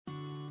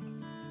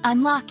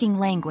Unlocking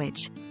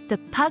language, the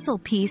puzzle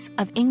piece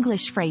of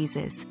English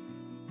phrases.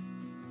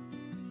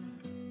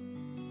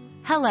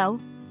 Hello,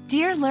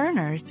 dear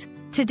learners.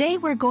 Today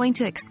we're going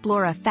to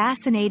explore a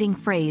fascinating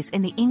phrase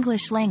in the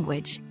English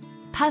language,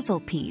 puzzle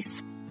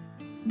piece.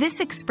 This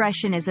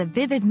expression is a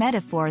vivid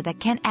metaphor that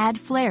can add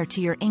flair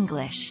to your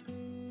English.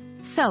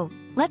 So,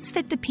 let's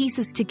fit the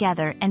pieces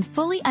together and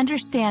fully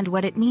understand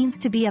what it means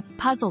to be a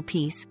puzzle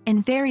piece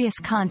in various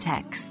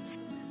contexts.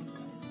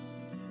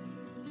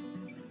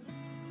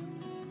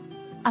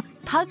 A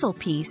puzzle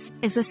piece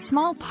is a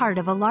small part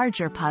of a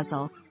larger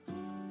puzzle.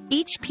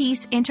 Each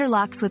piece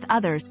interlocks with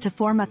others to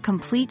form a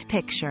complete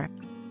picture.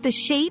 The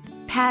shape,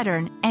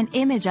 pattern, and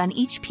image on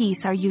each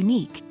piece are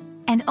unique,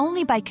 and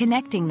only by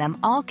connecting them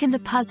all can the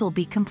puzzle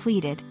be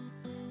completed.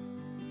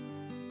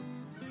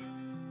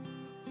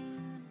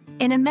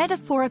 In a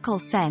metaphorical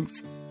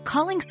sense,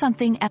 calling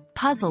something a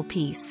puzzle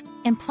piece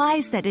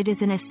implies that it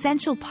is an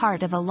essential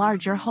part of a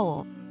larger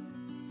whole.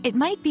 It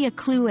might be a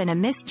clue in a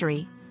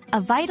mystery, a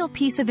vital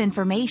piece of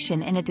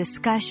information in a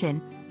discussion,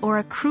 or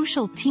a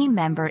crucial team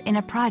member in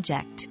a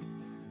project.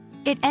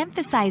 It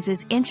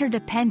emphasizes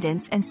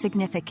interdependence and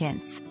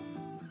significance.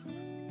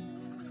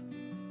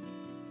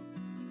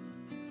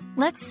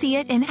 Let's see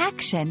it in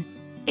action.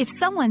 If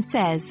someone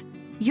says,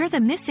 "You're the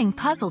missing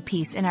puzzle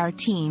piece in our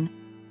team,"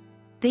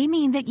 they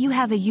mean that you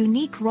have a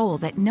unique role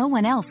that no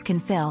one else can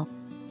fill.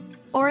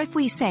 Or if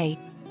we say,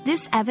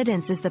 "This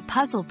evidence is the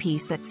puzzle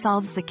piece that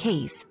solves the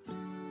case,"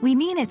 we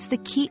mean it's the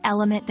key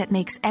element that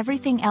makes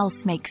everything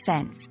else make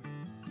sense.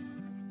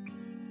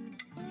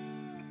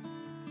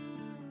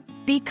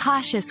 Be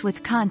cautious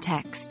with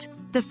context.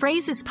 The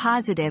phrase is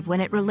positive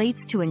when it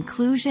relates to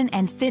inclusion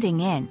and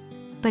fitting in,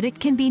 but it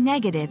can be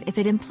negative if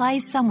it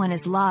implies someone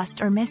is lost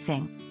or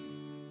missing.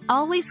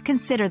 Always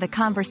consider the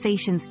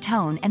conversation's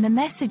tone and the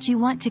message you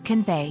want to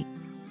convey.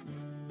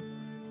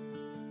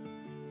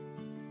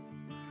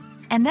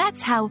 And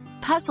that's how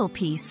puzzle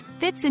piece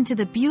fits into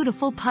the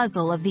beautiful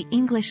puzzle of the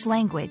English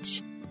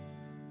language.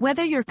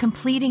 Whether you're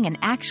completing an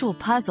actual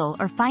puzzle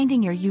or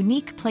finding your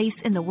unique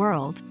place in the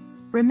world,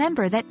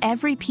 remember that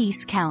every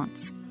piece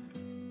counts.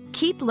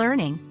 Keep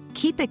learning,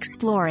 keep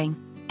exploring,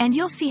 and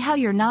you'll see how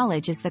your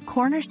knowledge is the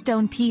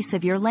cornerstone piece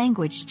of your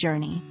language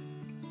journey.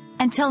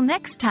 Until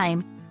next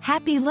time,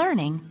 happy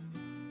learning!